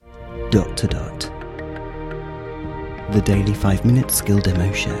The daily 5-minute skill demo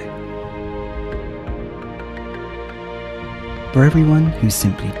show. For everyone who's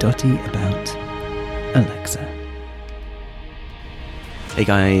simply dotty about Alexa. Hey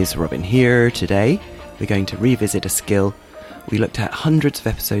guys, Robin here. Today we're going to revisit a skill we looked at hundreds of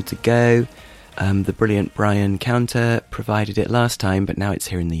episodes ago. The brilliant Brian Counter provided it last time, but now it's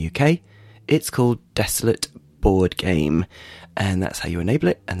here in the UK. It's called Desolate Board Game, and that's how you enable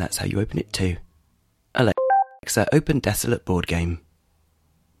it, and that's how you open it too. Alexa, open Desolate Board Game.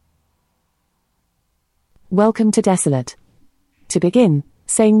 Welcome to Desolate. To begin,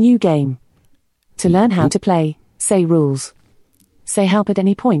 say New Game. To learn how to play, say Rules. Say help at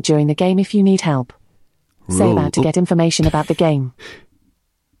any point during the game if you need help. Say about to get information about the game.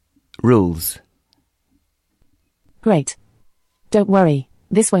 Rules. Great. Don't worry,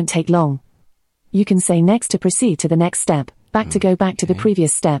 this won't take long. You can say next to proceed to the next step, back to go back to the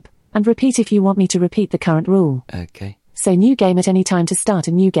previous step, and repeat if you want me to repeat the current rule. Okay. Say New Game at any time to start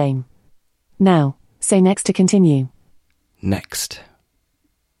a new game. Now, say next to continue. Next.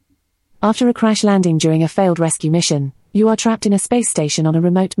 After a crash landing during a failed rescue mission, you are trapped in a space station on a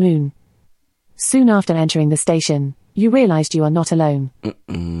remote moon. Soon after entering the station, you realized you are not alone.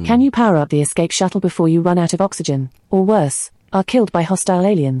 Can you power up the escape shuttle before you run out of oxygen, or worse, are killed by hostile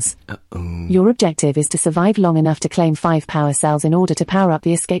aliens? Your objective is to survive long enough to claim 5 power cells in order to power up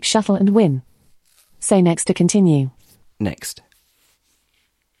the escape shuttle and win. Say next to continue. Next.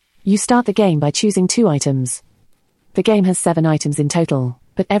 You start the game by choosing 2 items. The game has 7 items in total,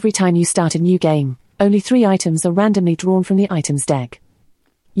 but every time you start a new game, only 3 items are randomly drawn from the items deck.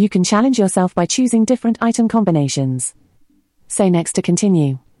 You can challenge yourself by choosing different item combinations. Say next to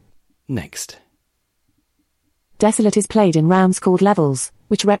continue. Next. Desolate is played in rounds called levels,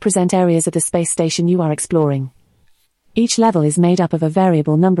 which represent areas of the space station you are exploring. Each level is made up of a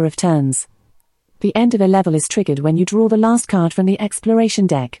variable number of turns. The end of a level is triggered when you draw the last card from the exploration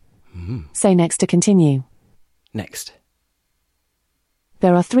deck. Say next to continue. Next.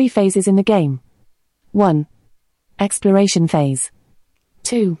 There are 3 phases in the game. 1. Exploration phase.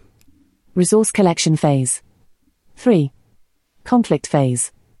 2. Resource collection phase. 3. Conflict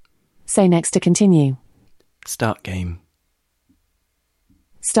phase. Say next to continue. Start game.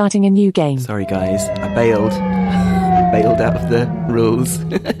 Starting a new game. Sorry guys, I bailed. Bailed out of the rules.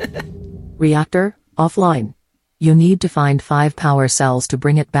 Reactor, offline. You need to find 5 power cells to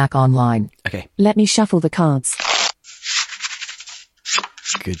bring it back online. Okay. Let me shuffle the cards.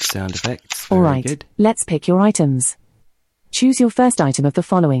 Good sound effects. Very Alright, good. let's pick your items. Choose your first item of the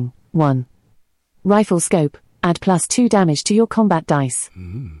following. 1. Rifle scope, add +2 damage to your combat dice.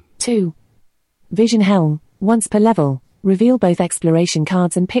 2. Vision helm, once per level, reveal both exploration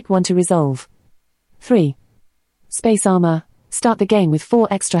cards and pick one to resolve. 3. Space armor, start the game with 4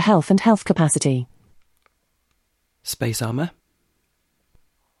 extra health and health capacity. Space armor.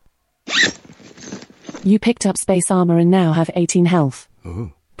 You picked up space armor and now have 18 health.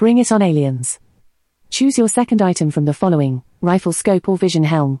 Ooh. Bring it on, aliens. Choose your second item from the following, rifle scope or vision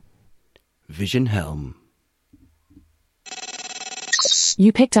helm. Vision helm.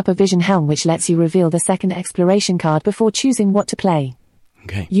 You picked up a vision helm which lets you reveal the second exploration card before choosing what to play.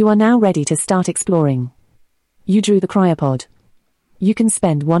 Okay. You are now ready to start exploring. You drew the cryopod. You can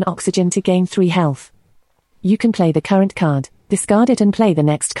spend 1 oxygen to gain 3 health. You can play the current card, discard it and play the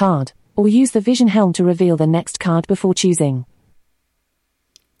next card, or use the vision helm to reveal the next card before choosing.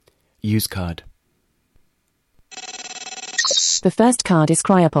 Use card. The first card is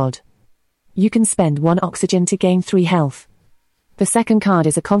Cryopod. You can spend 1 oxygen to gain 3 health. The second card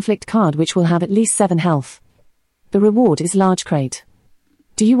is a conflict card which will have at least 7 health. The reward is Large Crate.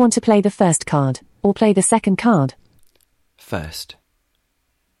 Do you want to play the first card, or play the second card? First.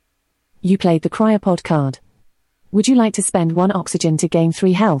 You played the Cryopod card. Would you like to spend 1 oxygen to gain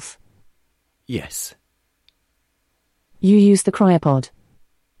 3 health? Yes. You use the Cryopod.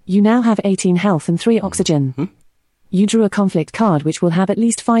 You now have 18 health and 3 oxygen. You drew a conflict card which will have at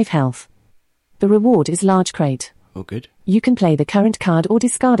least 5 health. The reward is Large Crate. Oh, good. You can play the current card or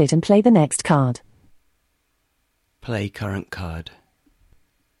discard it and play the next card. Play current card.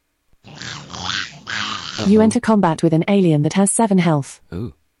 You enter combat with an alien that has 7 health.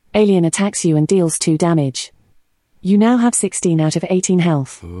 Ooh. Alien attacks you and deals 2 damage. You now have 16 out of 18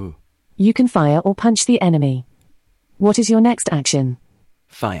 health. Ooh. You can fire or punch the enemy. What is your next action?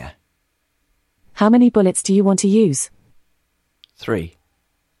 Fire. How many bullets do you want to use? 3.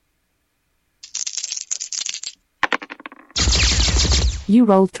 You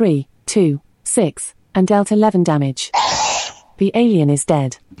rolled 3, 2, 6, and dealt 11 damage. The alien is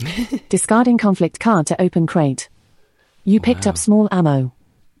dead. Discarding conflict card to open crate. You picked up small ammo.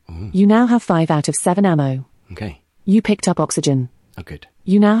 You now have 5 out of 7 ammo. Okay. You picked up oxygen. Oh, good.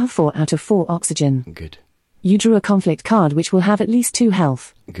 You now have 4 out of 4 oxygen. Good. You drew a conflict card which will have at least 2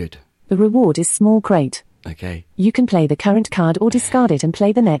 health. Good. The reward is small crate. Okay. You can play the current card or discard it and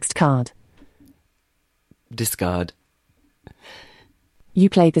play the next card. Discard. You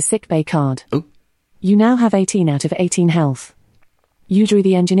played the sick bay card. Oh. You now have 18 out of 18 health. You drew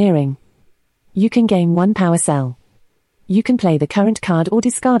the engineering. You can gain 1 power cell. You can play the current card or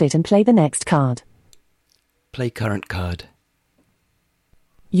discard it and play the next card. Play current card.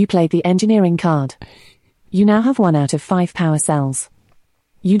 You played the engineering card. You now have 1 out of 5 power cells.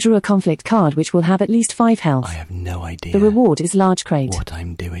 You drew a conflict card which will have at least 5 health. I have no idea The reward is large crate. what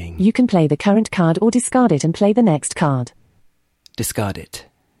I'm doing. You can play the current card or discard it and play the next card. Discard it.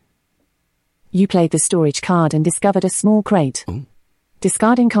 You played the storage card and discovered a small crate. Ooh.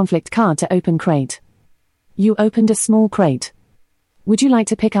 Discarding conflict card to open crate. You opened a small crate. Would you like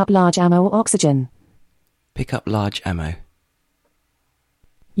to pick up large ammo or oxygen? Pick up large ammo.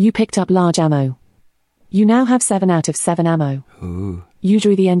 You picked up large ammo. You now have 7 out of 7 ammo. Ooh. You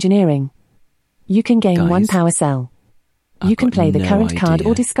drew the engineering. You can gain Guys, 1 power cell. You I've can got play the no current card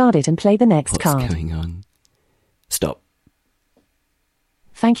or idea discard it and play the next What's card. going on? Stop.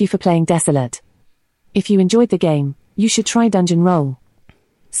 Thank you for playing Desolate. If you enjoyed the game, you should try Dungeon Roll.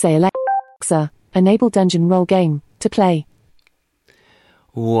 Say Alexa, enable Dungeon Roll game to play.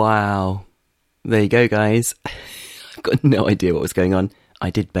 Wow. There you go, guys. I've got no idea what was going on. I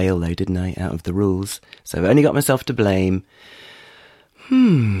did bail though, didn't I, out of the rules. So I've only got myself to blame.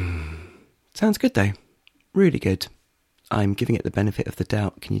 Sounds good though. Really good. I'm giving it the benefit of the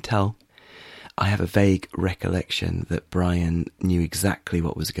doubt, can you tell? I have a vague recollection that Brian knew exactly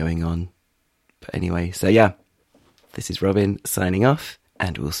what was going on. But anyway, so yeah. This is Robin signing off,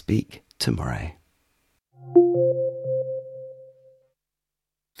 and we'll speak tomorrow.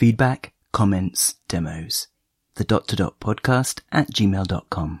 Feedback, comments, demos. The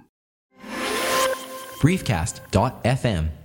podcast@gmail.com. Briefcast.fm